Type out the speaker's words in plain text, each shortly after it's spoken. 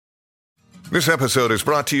This episode is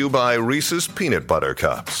brought to you by Reese's Peanut Butter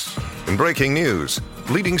Cups. In breaking news,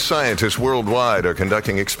 leading scientists worldwide are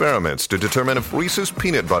conducting experiments to determine if Reese's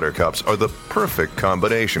Peanut Butter Cups are the perfect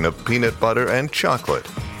combination of peanut butter and chocolate.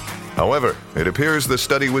 However, it appears the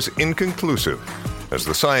study was inconclusive, as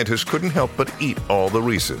the scientists couldn't help but eat all the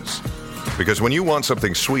Reese's. Because when you want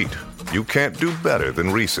something sweet, you can't do better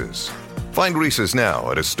than Reese's. Find Reese's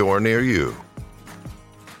now at a store near you.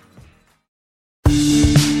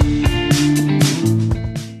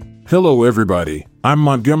 Hello everybody, I'm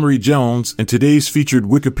Montgomery Jones, and today's featured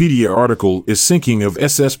Wikipedia article is Sinking of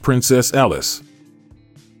SS Princess Alice.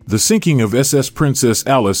 The sinking of SS Princess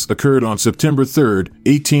Alice occurred on September 3,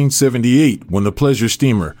 1878, when the pleasure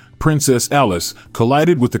steamer, Princess Alice,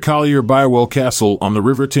 collided with the Collier Bywell Castle on the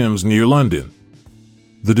River Thames near London.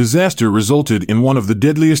 The disaster resulted in one of the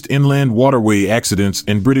deadliest inland waterway accidents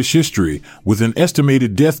in British history, with an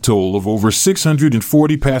estimated death toll of over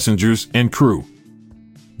 640 passengers and crew.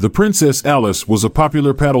 The Princess Alice was a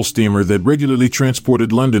popular paddle steamer that regularly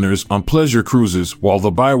transported Londoners on pleasure cruises, while the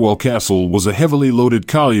Bywell Castle was a heavily loaded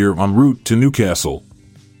collier en route to Newcastle.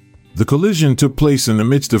 The collision took place in the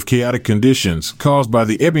midst of chaotic conditions caused by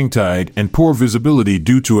the ebbing tide and poor visibility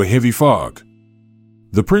due to a heavy fog.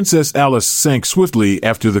 The Princess Alice sank swiftly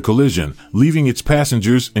after the collision, leaving its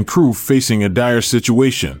passengers and crew facing a dire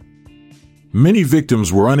situation. Many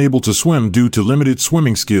victims were unable to swim due to limited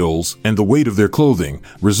swimming skills and the weight of their clothing,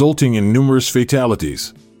 resulting in numerous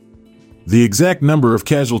fatalities. The exact number of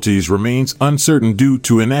casualties remains uncertain due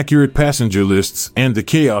to inaccurate passenger lists and the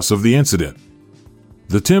chaos of the incident.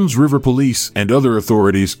 The Thames River Police and other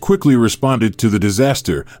authorities quickly responded to the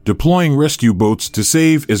disaster, deploying rescue boats to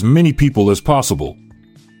save as many people as possible.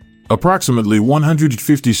 Approximately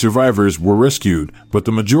 150 survivors were rescued, but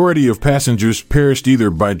the majority of passengers perished either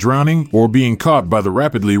by drowning or being caught by the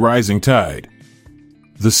rapidly rising tide.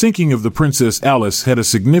 The sinking of the Princess Alice had a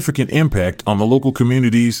significant impact on the local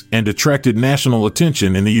communities and attracted national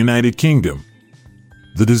attention in the United Kingdom.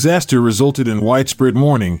 The disaster resulted in widespread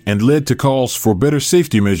mourning and led to calls for better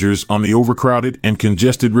safety measures on the overcrowded and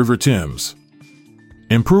congested River Thames.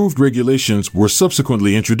 Improved regulations were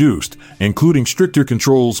subsequently introduced, including stricter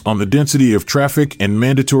controls on the density of traffic and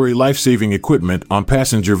mandatory life-saving equipment on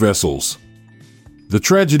passenger vessels. The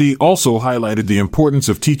tragedy also highlighted the importance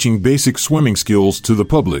of teaching basic swimming skills to the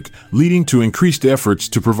public, leading to increased efforts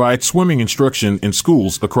to provide swimming instruction in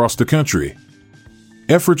schools across the country.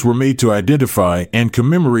 Efforts were made to identify and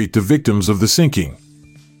commemorate the victims of the sinking.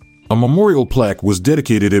 A memorial plaque was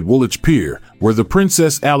dedicated at Woolwich Pier, where the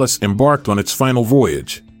Princess Alice embarked on its final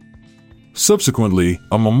voyage. Subsequently,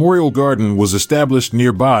 a memorial garden was established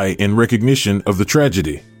nearby in recognition of the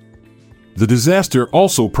tragedy. The disaster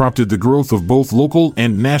also prompted the growth of both local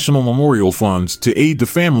and national memorial funds to aid the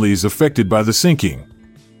families affected by the sinking.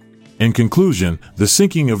 In conclusion, the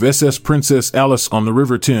sinking of SS Princess Alice on the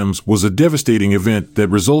River Thames was a devastating event that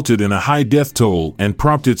resulted in a high death toll and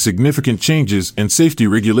prompted significant changes in safety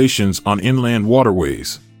regulations on inland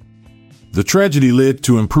waterways. The tragedy led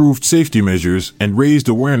to improved safety measures and raised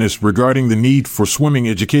awareness regarding the need for swimming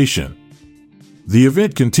education. The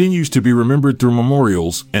event continues to be remembered through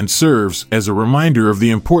memorials and serves as a reminder of the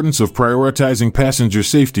importance of prioritizing passenger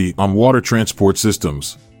safety on water transport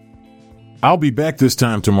systems. I'll be back this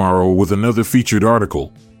time tomorrow with another featured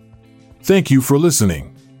article. Thank you for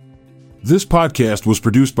listening. This podcast was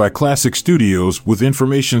produced by Classic Studios with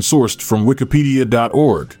information sourced from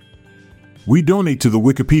Wikipedia.org. We donate to the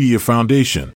Wikipedia Foundation,